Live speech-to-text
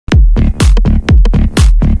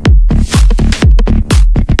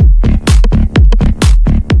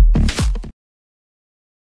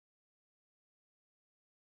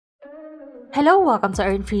Hello! Welcome to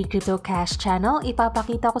Earn Free Crypto Cash channel.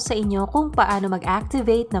 Ipapakita ko sa inyo kung paano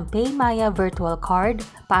mag-activate ng PayMaya virtual card,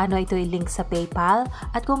 paano ito i-link sa PayPal,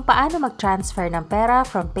 at kung paano mag-transfer ng pera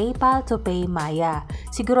from PayPal to PayMaya.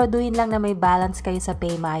 Siguraduhin lang na may balance kayo sa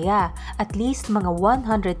PayMaya, at least mga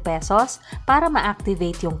 100 pesos para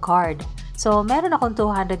ma-activate yung card. So, meron akong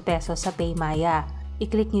 200 pesos sa PayMaya.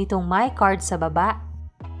 I-click nyo itong My Card sa baba.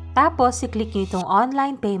 Tapos, i-click nyo itong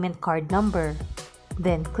Online Payment Card Number.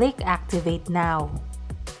 Then, click Activate Now.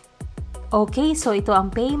 Okay, so ito ang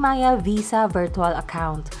PayMaya Visa Virtual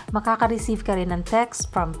Account. Makaka-receive ka rin ng text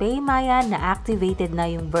from PayMaya na activated na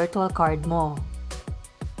yung virtual card mo.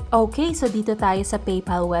 Okay, so dito tayo sa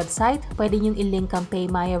PayPal website. Pwede nyong i-link ang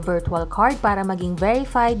PayMaya virtual card para maging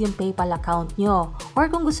verified yung PayPal account nyo. Or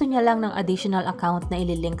kung gusto nyo lang ng additional account na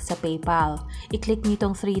ililink sa PayPal, i-click nyo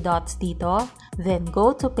itong 3 dots dito, then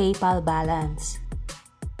go to PayPal Balance.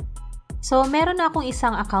 So, meron na akong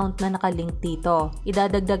isang account na nakalink dito.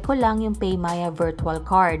 Idadagdag ko lang yung PayMaya virtual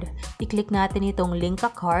card. I-click natin itong link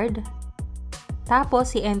a card.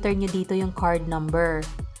 Tapos, i-enter nyo dito yung card number.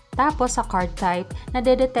 Tapos, sa card type,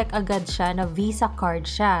 nade-detect agad siya na Visa card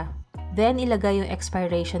siya. Then, ilagay yung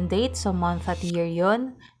expiration date, so month at year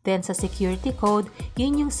yun. Then, sa security code,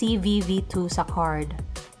 yun yung CVV2 sa card.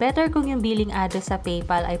 Better kung yung billing address sa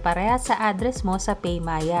PayPal ay parehas sa address mo sa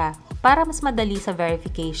PayMaya para mas madali sa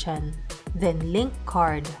verification. Then, link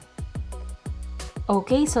card.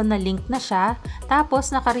 Okay, so na-link na siya. Tapos,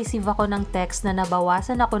 naka-receive ako ng text na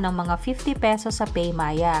nabawasan ako ng mga 50 pesos sa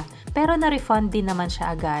PayMaya. Pero na-refund din naman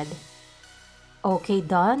siya agad. Okay,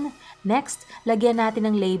 done. Next, lagyan natin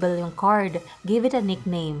ng label yung card. Give it a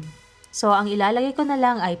nickname. So, ang ilalagay ko na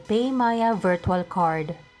lang ay PayMaya Virtual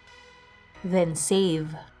Card. Then,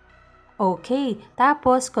 save. Okay,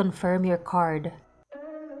 tapos confirm your card.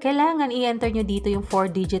 Kailangan i-enter nyo dito yung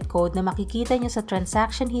 4-digit code na makikita nyo sa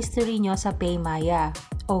transaction history nyo sa PayMaya.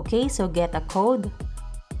 Okay, so get a code.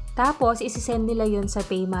 Tapos, isi-send nila yun sa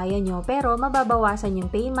PayMaya nyo pero mababawasan yung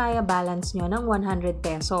PayMaya balance nyo ng 100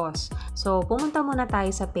 pesos. So, pumunta muna tayo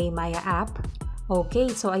sa PayMaya app.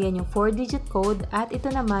 Okay, so ayan yung 4-digit code at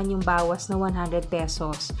ito naman yung bawas na 100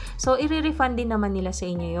 pesos. So, ire-refund din naman nila sa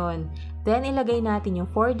inyo yun. Then, ilagay natin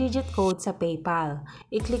yung 4-digit code sa PayPal.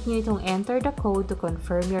 I-click nyo itong enter the code to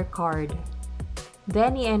confirm your card.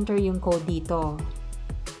 Then, i-enter yung code dito.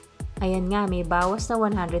 Ayan nga, may bawas na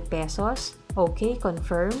 100 pesos. Okay,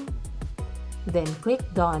 confirm. Then, click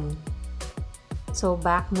done. So,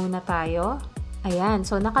 back muna tayo. Ayan,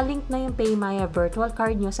 so nakalink na yung PayMaya virtual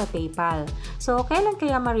card nyo sa PayPal. So, kailan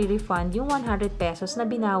kaya marirefund yung 100 pesos na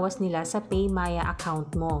binawas nila sa PayMaya account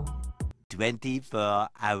mo? 24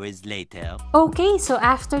 hours later. Okay, so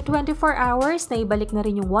after 24 hours, naibalik na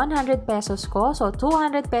rin yung 100 pesos ko. So,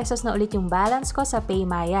 200 pesos na ulit yung balance ko sa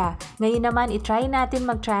PayMaya. Ngayon naman, itry natin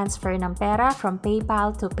mag-transfer ng pera from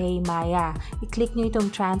PayPal to PayMaya. I-click nyo itong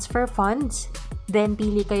transfer funds. Then,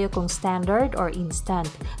 pili kayo kung standard or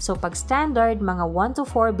instant. So, pag standard, mga 1 to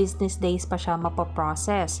 4 business days pa siya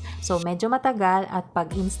mapaprocess. So, medyo matagal at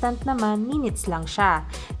pag instant naman, minutes lang siya.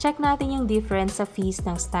 Check natin yung difference sa fees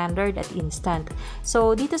ng standard at instant.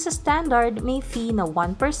 So, dito sa standard, may fee na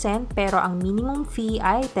 1% pero ang minimum fee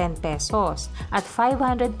ay 10 pesos. At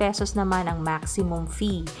 500 pesos naman ang maximum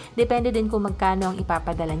fee. Depende din kung magkano ang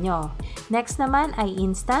ipapadala nyo. Next naman ay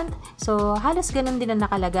instant. So, halos ganun din ang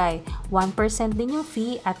nakalagay. 1% din yung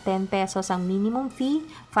fee at 10 pesos ang minimum fee,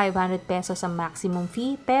 500 pesos ang maximum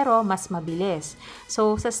fee, pero mas mabilis.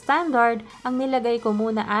 So, sa standard, ang nilagay ko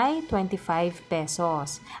muna ay 25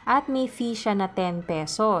 pesos. At may fee siya na 10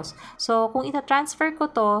 pesos. So, kung ita-transfer ko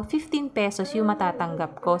to, 15 pesos yung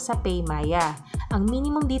matatanggap ko sa PayMaya. Ang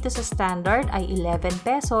minimum dito sa standard ay 11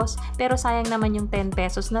 pesos, pero sayang naman yung 10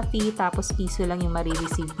 pesos na fee, tapos piso lang yung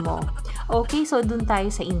marireceive mo. Okay, so dun tayo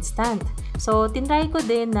sa instant. So, tinry ko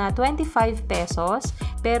din na 25 pesos,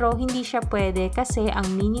 pero hindi siya pwede kasi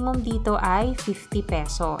ang minimum dito ay 50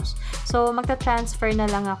 pesos. So, magta-transfer na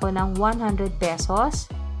lang ako ng 100 pesos.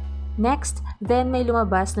 Next, then may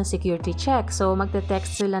lumabas na security check. So,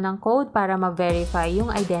 magte-text sila ng code para ma-verify yung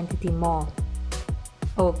identity mo.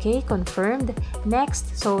 Okay, confirmed.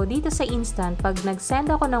 Next, so dito sa instant, pag nag-send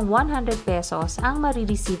ako ng 100 pesos, ang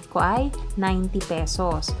marireceive ko ay 90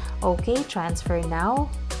 pesos. Okay, transfer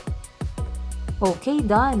now. Okay,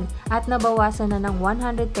 done. At nabawasan na ng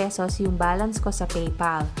 100 pesos yung balance ko sa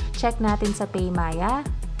PayPal. Check natin sa PayMaya.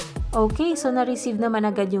 Okay, so na-receive naman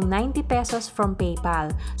agad yung 90 pesos from PayPal.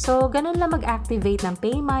 So, ganun lang mag-activate ng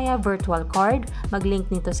PayMaya virtual card, mag-link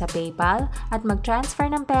nito sa PayPal, at mag-transfer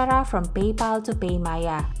ng pera from PayPal to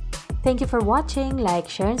PayMaya. Thank you for watching. Like,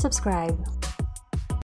 share, and subscribe.